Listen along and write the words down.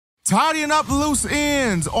Tidying up loose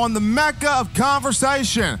ends on the Mecca of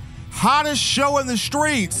conversation, hottest show in the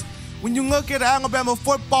streets. When you look at Alabama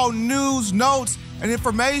football news, notes, and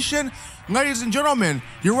information, ladies and gentlemen,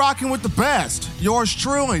 you're rocking with the best. Yours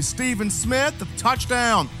truly, Stephen Smith of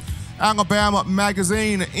Touchdown Alabama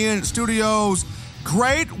Magazine in studios.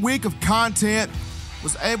 Great week of content.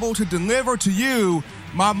 Was able to deliver to you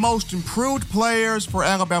my most improved players for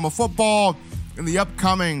Alabama football in the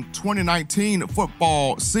upcoming 2019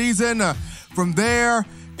 football season. From there,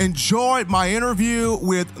 enjoyed my interview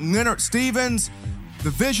with Leonard Stevens,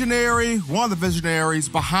 the visionary, one of the visionaries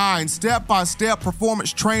behind step-by-step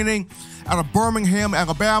performance training out of Birmingham,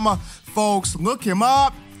 Alabama. Folks, look him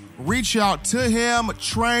up, reach out to him,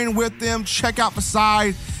 train with him, check out the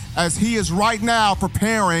site as he is right now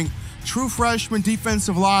preparing true freshman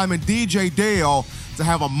defensive lineman DJ Dale to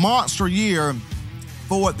have a monster year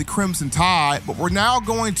for the Crimson Tide. But we're now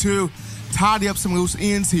going to tidy up some loose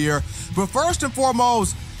ends here. But first and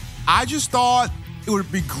foremost, I just thought it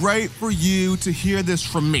would be great for you to hear this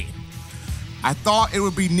from me. I thought it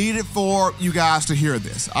would be needed for you guys to hear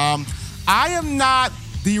this. I am not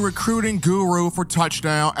the recruiting guru for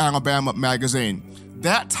Touchdown Alabama Magazine.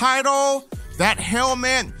 That title, that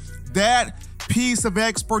helmet, that piece of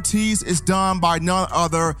expertise is done by none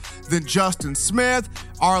other than Justin Smith,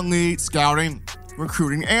 our lead scouting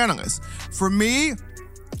recruiting analyst. For me,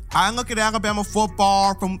 I look at Alabama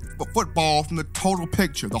football from the total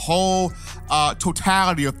picture, the whole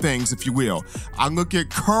totality of things, if you will. I look at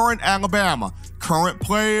current Alabama, current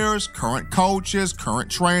players, current coaches,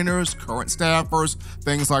 current trainers, current staffers,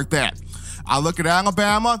 things like that. I look at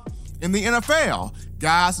Alabama in the NFL,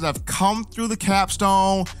 guys that have come through the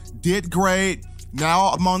capstone, did great, now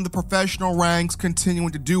among the professional ranks,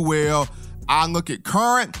 continuing to do well. I look at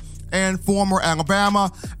current and former Alabama,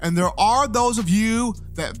 and there are those of you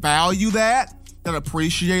that value that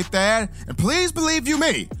appreciate that, and please believe you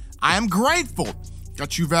me, I am grateful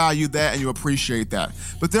that you value that and you appreciate that.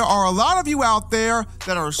 But there are a lot of you out there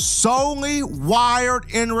that are solely wired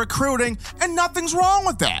in recruiting, and nothing's wrong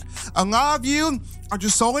with that. A lot of you are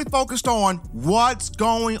just solely focused on what's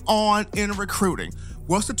going on in recruiting.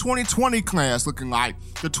 What's the 2020 class looking like?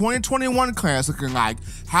 The 2021 class looking like?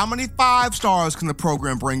 How many 5-stars can the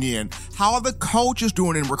program bring in? How are the coaches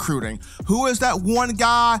doing in recruiting? Who is that one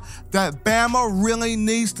guy that Bama really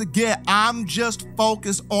needs to get? I'm just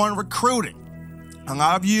focused on recruiting. A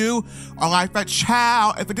lot of you are like that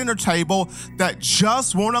child at the dinner table that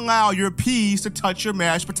just won't allow your peas to touch your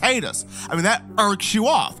mashed potatoes. I mean, that irks you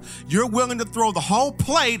off. You're willing to throw the whole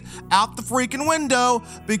plate out the freaking window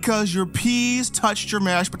because your peas touched your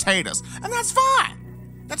mashed potatoes. And that's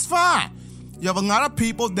fine. That's fine. You have a lot of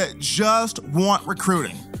people that just want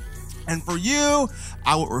recruiting. And for you,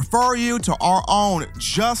 I would refer you to our own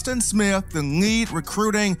Justin Smith, the lead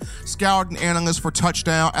recruiting scouting analyst for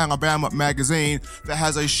Touchdown Alabama Magazine, that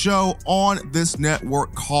has a show on this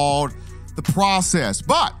network called The Process.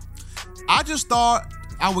 But I just thought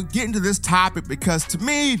I would get into this topic because to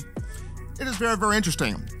me, it is very, very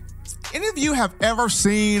interesting. Any of you have ever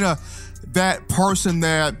seen that person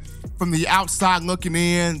that from the outside looking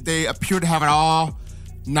in, they appear to have it all?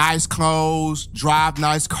 Nice clothes, drive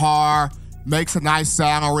nice car, makes a nice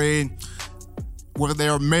salary, whether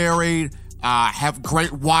they're married, have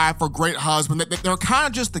great wife or great husband. They're kind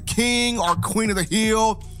of just the king or queen of the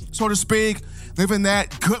hill, so to speak, living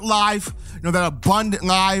that good life, that abundant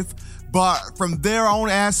life. But from their own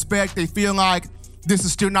aspect, they feel like this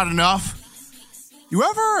is still not enough. You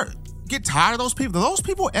ever get tired of those people? Do those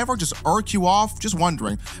people ever just irk you off? Just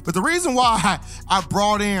wondering. But the reason why I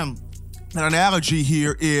brought in an analogy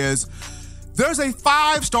here is there's a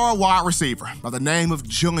 5-star wide receiver by the name of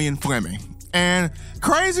Julian Fleming. And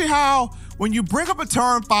crazy how when you bring up a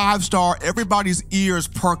term 5-star, everybody's ears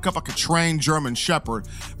perk up like a trained German shepherd.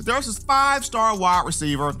 But there's this 5-star wide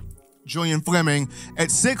receiver, Julian Fleming, at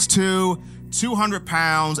 6'2", 200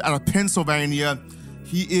 pounds, out of Pennsylvania.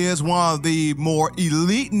 He is one of the more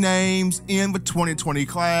elite names in the 2020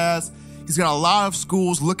 class. He's got a lot of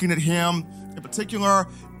schools looking at him, in particular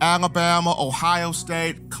Alabama, Ohio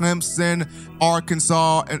State, Clemson,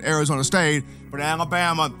 Arkansas, and Arizona State. But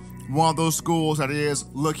Alabama, one of those schools that is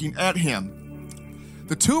looking at him.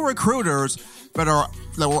 The two recruiters that are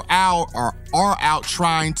out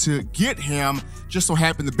trying to get him just so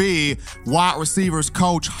happen to be wide receivers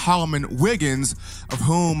coach Holloman Wiggins, of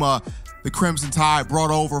whom the Crimson Tide brought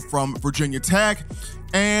over from Virginia Tech,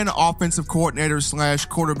 and offensive coordinator /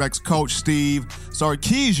 quarterbacks coach Steve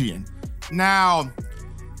Sarkisian. Now,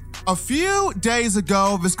 a few days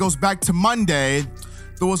ago, this goes back to Monday,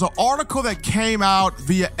 there was an article that came out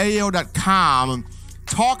via AO.com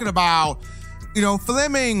talking about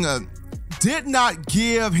Fleming did not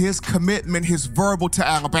give his commitment, his verbal to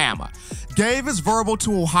Alabama. Gave his verbal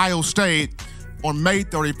to Ohio State on May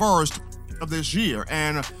 31st of this year.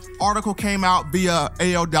 And an article came out via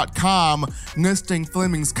AL.com listing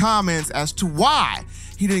Fleming's comments as to why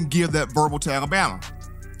he didn't give that verbal to Alabama.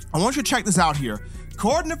 I want you to check this out here.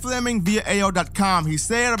 According to Fleming via AL.com, he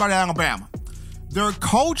said about Alabama, their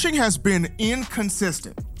coaching has been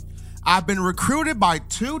inconsistent. I've been recruited by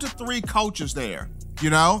 2 to 3 coaches there.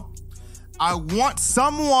 I want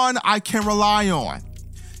someone I can rely on.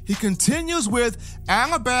 He continues with,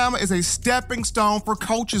 Alabama is a stepping stone for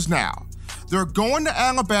coaches now. They're going to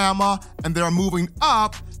Alabama and they're moving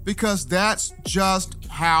up because that's just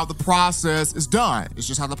how the process is done. It's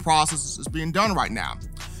just how the process is being done right now.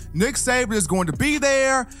 Nick Saban is going to be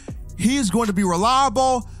there. He's going to be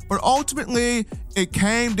reliable, but ultimately it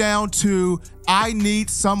came down to, I need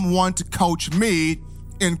someone to coach me,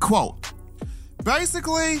 end quote.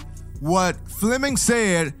 Basically, what Fleming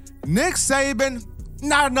said, Nick Saban,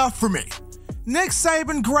 not enough for me. Nick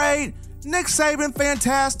Saban, great. Nick Saban,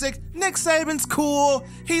 fantastic. Nick Saban's cool.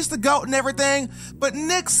 He's the GOAT and everything, but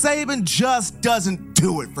Nick Saban just doesn't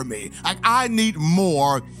do it for me. I need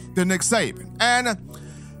more than Nick Saban. And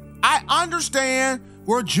I understand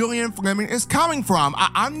where Julian Fleming is coming from.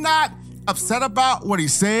 I'm not upset about what he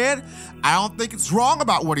said. I don't think it's wrong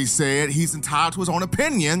about what he said. He's entitled to his own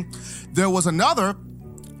opinion. There was another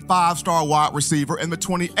 5-star wide receiver in the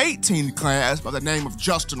 2018 class by the name of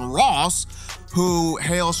Justin Ross, who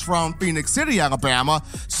hails from Phoenix City, Alabama,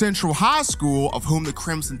 Central High School, of whom the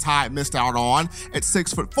Crimson Tide missed out on at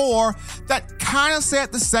 6'4", that kind of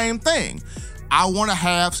said the same thing. I want to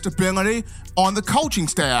have stability on the coaching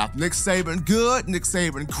staff. Nick Saban good, Nick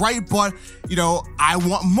Saban great, but, I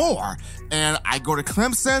want more. And I go to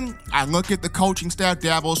Clemson, I look at the coaching staff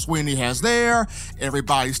Dabo Swinney has there.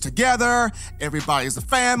 Everybody's together, everybody's a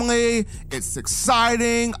family, it's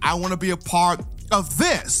exciting. I want to be a part of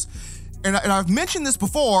this. And I've mentioned this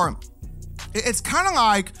before, it's kind of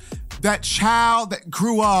like that child that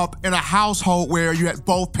grew up in a household where you had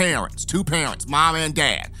both parents, 2 parents, mom and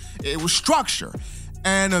dad. It was structure.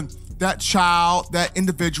 And that child, that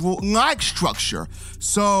individual likes structure.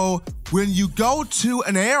 So when you go to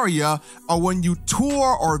an area or when you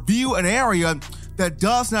tour or view an area that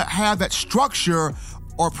does not have that structure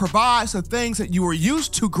or provides the things that you were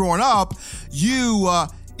used to growing up, you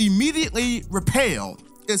immediately repel.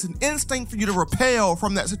 It's an instinct for you to repel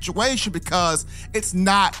from that situation because it's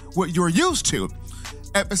not what you're used to.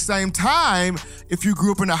 At the same time, if you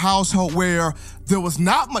grew up in a household where there was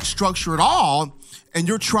not much structure at all, and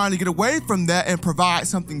you're trying to get away from that and provide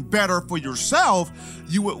something better for yourself,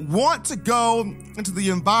 you would want to go into the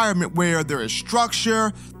environment where there is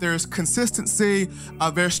structure, there's consistency,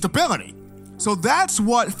 there's stability. So that's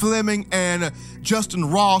what Fleming and Justin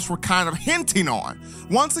Ross were kind of hinting on.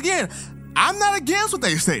 Once again, I'm not against what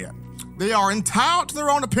they said. They are entitled to their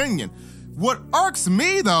own opinion. What irks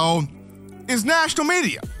me, though, is national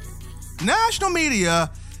media. National media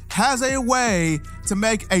has a way to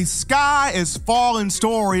make a sky is falling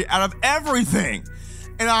story out of everything.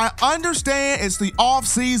 And I understand it's the off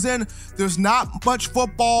season. There's not much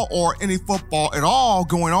football or any football at all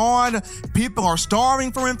going on. People are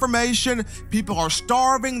starving for information. People are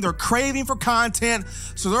starving. They're craving for content.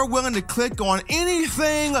 So they're willing to click on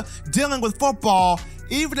anything dealing with football,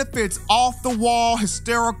 even if it's off the wall,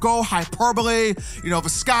 hysterical, hyperbole, the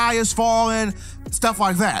sky is falling, stuff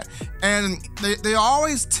like that. And they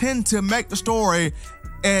always tend to make the story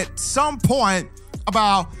at some point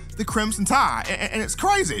about the Crimson Tide. And it's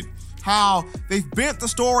crazy how they've bent the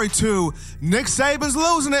story to Nick Saban's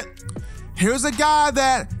losing it. Here's a guy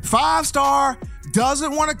that 5-star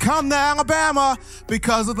doesn't want to come to Alabama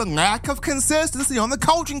because of the lack of consistency on the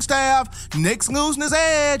coaching staff. Nick's losing his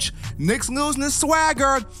edge. Nick's losing his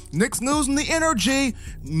swagger. Nick's losing the energy.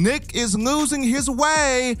 Nick is losing his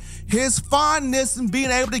way, his fondness in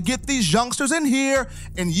being able to get these youngsters in here.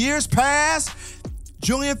 In years past,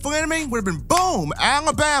 Julian Fleming would have been boom,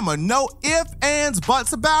 Alabama. No ifs, ands,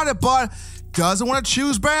 buts about it, but doesn't want to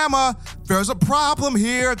choose Bama. There's a problem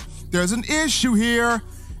here. There's an issue here.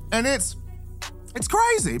 And it's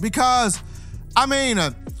crazy because,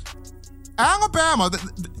 Alabama,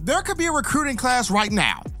 there could be a recruiting class right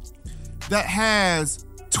now that has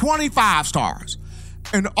 25 stars.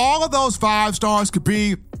 And all of those 5 stars could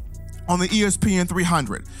be on the ESPN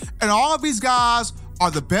 300. And all of these guys are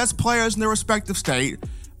the best players in their respective state,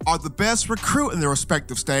 are the best recruit in their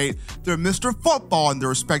respective state. They're Mr. Football in their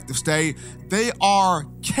respective state. They are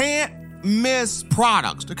can't miss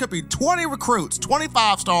products. There could be 20 recruits,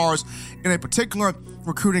 25 stars in a particular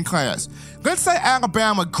recruiting class. Let's say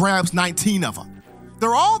Alabama grabs 19 of them.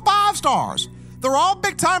 They're all 5 stars. They're all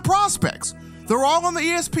big-time prospects. They're all on the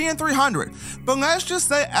ESPN 300. But let's just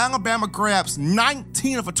say Alabama grabs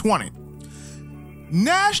 19 of a 20.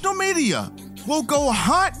 National media will go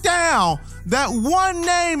hunt down that one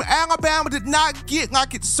name Alabama did not get,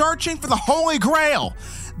 like it's searching for the Holy Grail.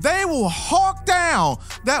 They will hawk down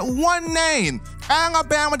that one name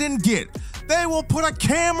Alabama didn't get. They will put a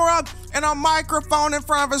camera and a microphone in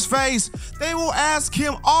front of his face. They will ask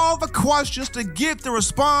him all the questions to get the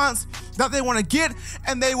response that they want to get,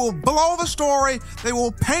 and they will blow the story. They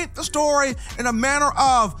will paint the story in a manner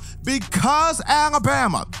of, because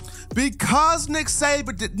Alabama, because Nick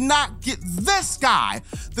Saban did not get this guy,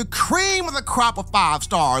 the cream of the crop of 5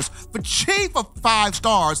 stars, the chief of 5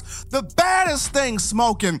 stars, the baddest thing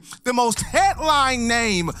smoking, the most headline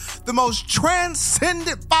name, the most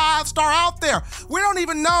transcendent 5-star out there. We don't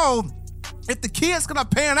even know if the kid's gonna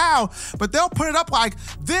pan out, but they'll put it up like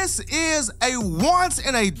this is a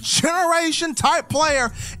once-in-a-generation type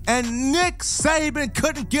player, and Nick Saban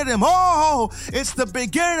couldn't get him. Oh, it's the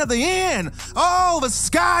beginning of the end. Oh, the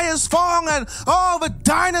sky is falling. Oh, the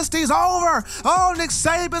dynasty's over. Oh, Nick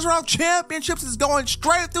Saban's around championships is going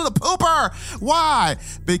straight through the pooper. Why?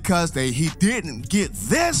 Because he didn't get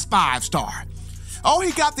this 5-star. Oh,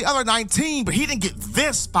 he got the other 19, but he didn't get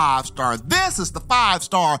this 5-star. This is the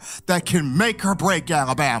 5-star that can make or break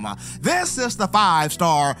Alabama. This is the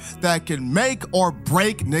 5-star that can make or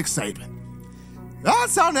break Nick Saban.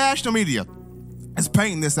 That's how national media is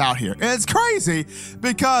painting this out here. And it's crazy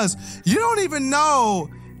because you don't even know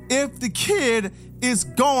if the kid is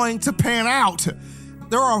going to pan out.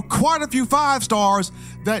 There are quite a few 5-stars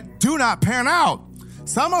that do not pan out.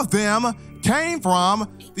 Some of them came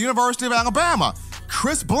from the University of Alabama.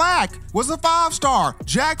 Chris Black was a 5-star,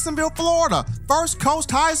 Jacksonville, Florida, First Coast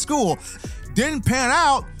High School. Didn't pan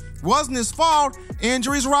out, wasn't his fault,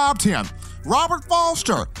 injuries robbed him. Robert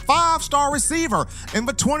Foster, 5-star receiver in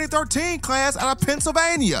the 2013 class out of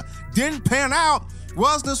Pennsylvania. Didn't pan out,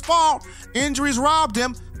 wasn't his fault, injuries robbed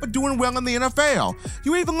him, but doing well in the NFL.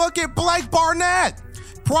 You even look at Blake Barnett.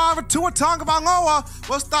 Private Tua Tagovailoa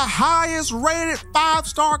was the highest rated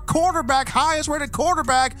 5-star quarterback, highest rated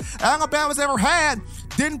quarterback Alabama's ever had.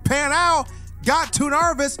 Didn't pan out, got too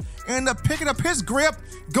nervous, ended up picking up his grip,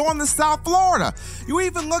 going to South Florida. You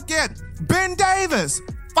even look at Ben Davis,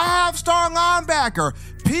 5-star linebacker.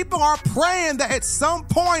 People are praying that at some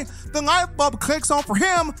point the light bulb clicks on for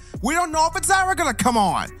him. We don't know if it's ever going to come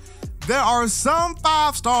on. There are some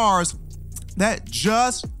 5-stars that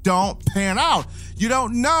just don't pan out. You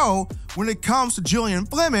don't know when it comes to Julian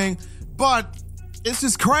Fleming, but it's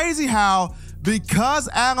just crazy how, because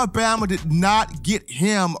Alabama did not get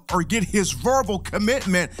him or get his verbal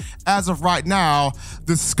commitment as of right now,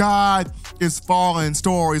 the sky is falling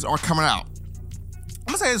stories are coming out. I'm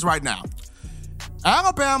gonna say this right now.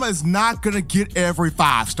 Alabama is not gonna get every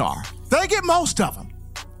 5-star. They get most of them.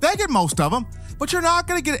 But you're not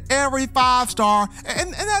gonna get every 5-star,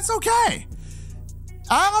 and that's okay.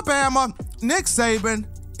 Alabama, Nick Saban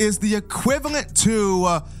is the equivalent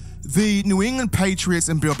to the New England Patriots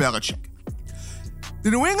and Bill Belichick.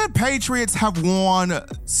 The New England Patriots have won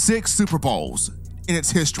 6 Super Bowls in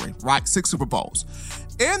its history, right? 6 Super Bowls.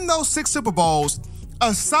 In those 6 Super Bowls,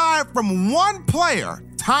 aside from one player,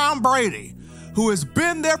 Tom Brady, who has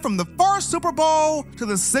been there from the first Super Bowl to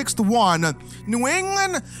the 6th one, New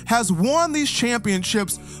England has won these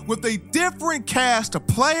championships with a different cast of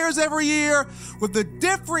players every year, with a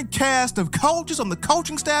different cast of coaches on the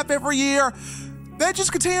coaching staff every year. They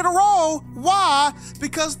just continue to roll. Why?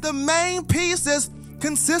 Because the main pieces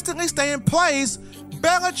consistently stay in place.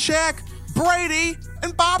 Belichick, Brady,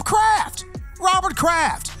 and Bob Kraft, Robert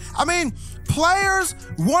Kraft. I mean, players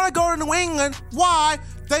want to go to New England. Why?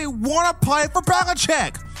 They want to play for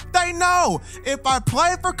Belichick. They know if I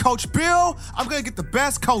play for Coach Bill, I'm going to get the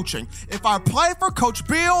best coaching. If I play for Coach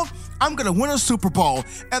Bill, I'm going to win a Super Bowl.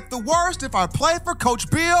 At the worst, if I play for Coach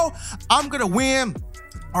Bill, I'm going to win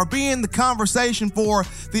or be in the conversation for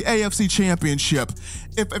the AFC Championship.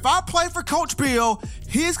 If I play for Coach Bill,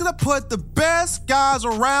 he's going to put the best guys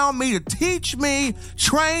around me to teach me,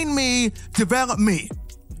 train me, develop me.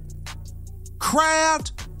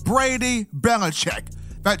 Kraft, Brady, Belichick.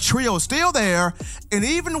 That trio is still there, and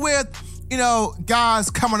even with,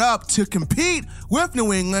 guys coming up to compete with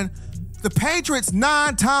New England, the Patriots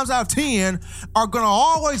 9 times out of 10 are going to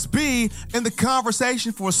always be in the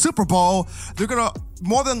conversation for a Super Bowl. They're going to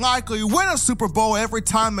more than likely win a Super Bowl every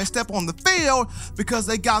time they step on the field because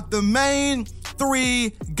they got the main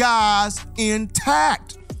 3 guys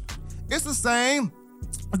intact. It's the same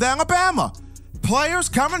with Alabama. Players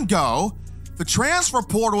come and go. The transfer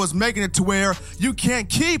portal is making it to where you can't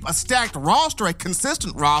keep a stacked roster, a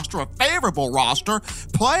consistent roster, a favorable roster.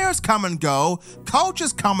 Players come and go,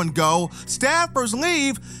 coaches come and go, staffers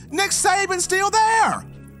leave. Nick Saban's still there.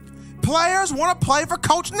 Players want to play for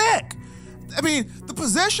Coach Nick. I mean, the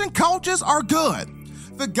position coaches are good.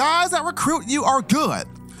 The guys that recruit you are good.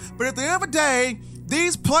 But at the end of the day,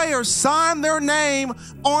 these players sign their name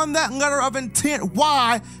on that letter of intent.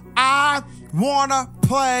 Why? I want to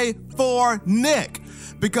play for Nick.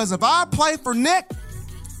 Because if I play for Nick,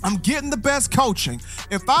 I'm getting the best coaching.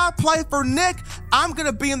 If I play for Nick, I'm going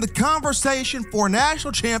to be in the conversation for a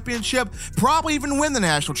national championship, probably even win the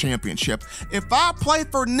national championship. If I play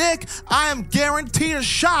for Nick, I am guaranteed a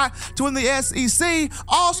shot to win the SEC.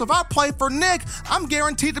 Also, if I play for Nick, I'm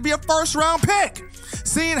guaranteed to be a first-round pick.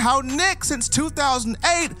 Seeing how Nick, since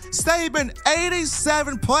 2008, Saban,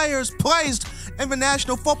 87 players placed in the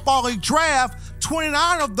National Football League draft,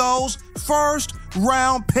 29 of those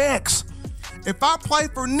first-round picks. If I play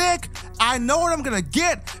for Nick, I know what I'm going to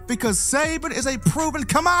get because Saban is a proven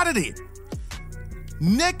commodity.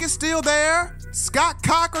 Nick is still there. Scott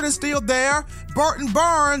Cochran is still there. Burton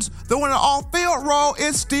Burns, the one in the off-field role,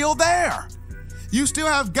 is still there. You still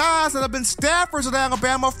have guys that have been staffers at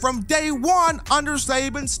Alabama from day one under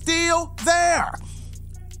Saban still there.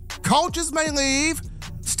 Coaches may leave.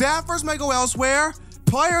 Staffers may go elsewhere.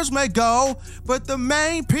 Players may go. But the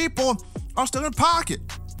main people are still in pocket.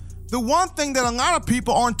 The one thing that a lot of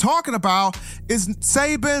people aren't talking about is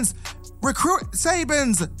Saban's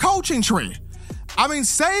coaching tree. I mean,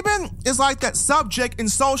 Saban is like that subject in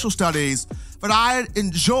social studies that I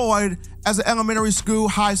enjoyed as an elementary school,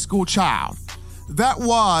 high school child. That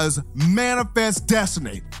was Manifest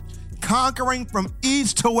Destiny, conquering from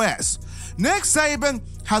east to west. Nick Saban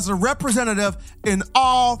has a representative in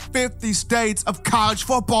all 50 states of college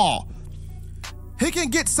football. He can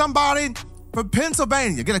get somebody from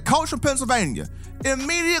Pennsylvania, get a coach from Pennsylvania.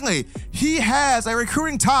 Immediately, he has a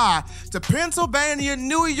recruiting tie to Pennsylvania,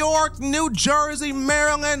 New York, New Jersey,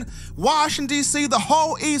 Maryland, Washington, D.C., the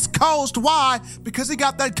whole East Coast. Why? Because he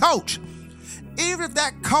got that coach. Even if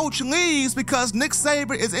that coach leaves because Nick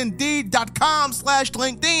Saban is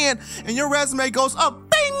Indeed.com/LinkedIn and your resume goes up,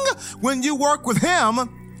 bing, when you work with him,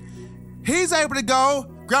 he's able to go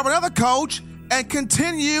grab another coach and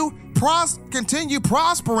continue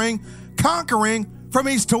prospering, conquering from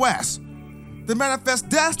east to west. The Manifest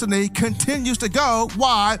Destiny continues to go.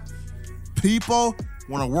 Why? People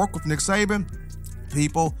want to work with Nick Saban.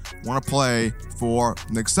 People want to play for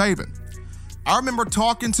Nick Saban. I remember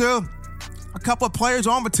talking to a couple of players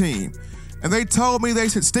on the team, and they told me, they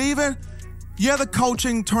said, Steven, yeah, the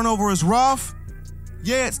coaching turnover is rough.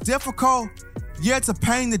 Yeah, it's difficult. Yeah, it's a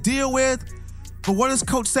pain to deal with. But what does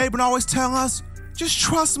Coach Saban always tell us? Just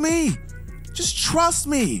trust me. Just trust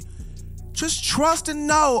me. Just trust and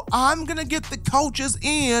know I'm going to get the coaches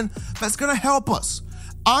in that's going to help us.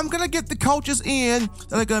 I'm going to get the coaches in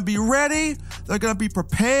that are going to be ready, that are going to be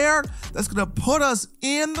prepared, that's going to put us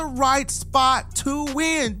in the right spot to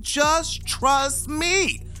win. Just trust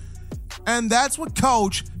me. And that's what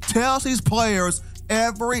Coach tells these players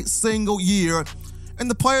every single year, and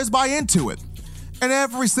the players buy into it. And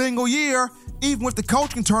every single year, even with the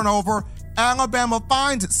coaching turnover, Alabama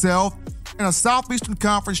finds itself in a Southeastern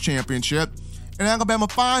Conference championship, and Alabama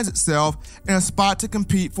finds itself in a spot to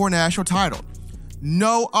compete for a national title.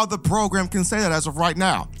 No other program can say that as of right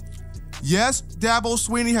now. Yes, Dabo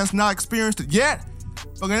Swinney has not experienced it yet,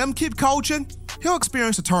 but let him keep coaching, he'll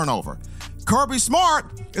experience a turnover. Kirby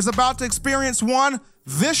Smart is about to experience one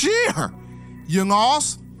this year. You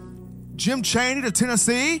lost Jim Chaney to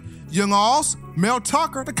Tennessee. You lost Mel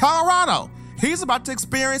Tucker to Colorado. He's about to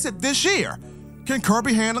experience it this year. Can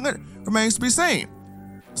Kirby handle it? Remains to be seen.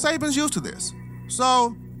 Saban's used to this.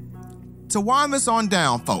 So, to wind this on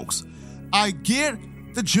down, folks, I get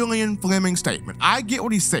the Julian Fleming statement. I get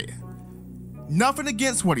what he said. Nothing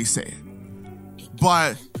against what he said.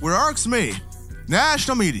 But what irks me,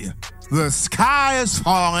 national media, the sky is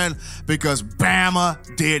falling because Bama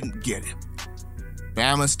didn't get it.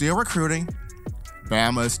 Bama's still recruiting.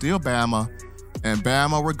 Bama is still Bama. And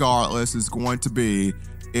Bama, regardless, is going to be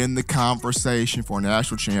in the conversation for a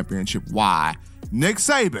national championship. Why? Nick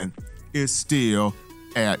Saban is still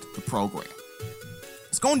at the program.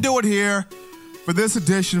 It's going to do it here for this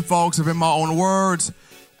edition, folks, of In My Own Words.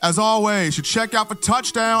 As always, you check out the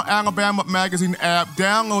Touchdown Alabama Magazine app.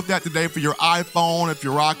 Download that today for your iPhone if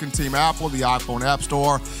you're rocking Team Apple, the iPhone App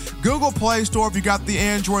Store. Google Play Store if you got the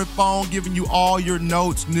Android phone, giving you all your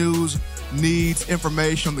notes, news, needs,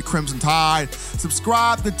 information on the Crimson Tide.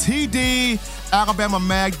 Subscribe to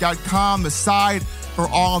TDAlabamaMag.com, the site for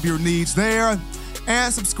all of your needs there.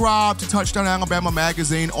 and subscribe to Touchdown Alabama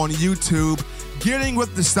Magazine on YouTube, getting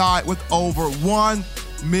with the site with over 1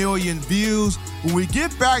 million views. When we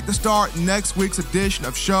get back to start next week's edition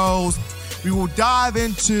of shows, we will dive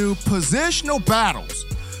into positional battles.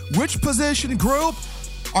 Which position group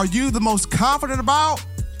are you the most confident about?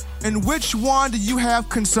 And which one do you have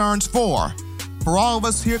concerns for? For all of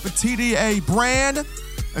us here at the TDA brand,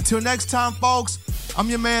 until next time, folks, I'm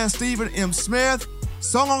your man, Stephen M. Smith.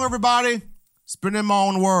 So long, everybody. Spin in my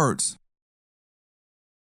own words.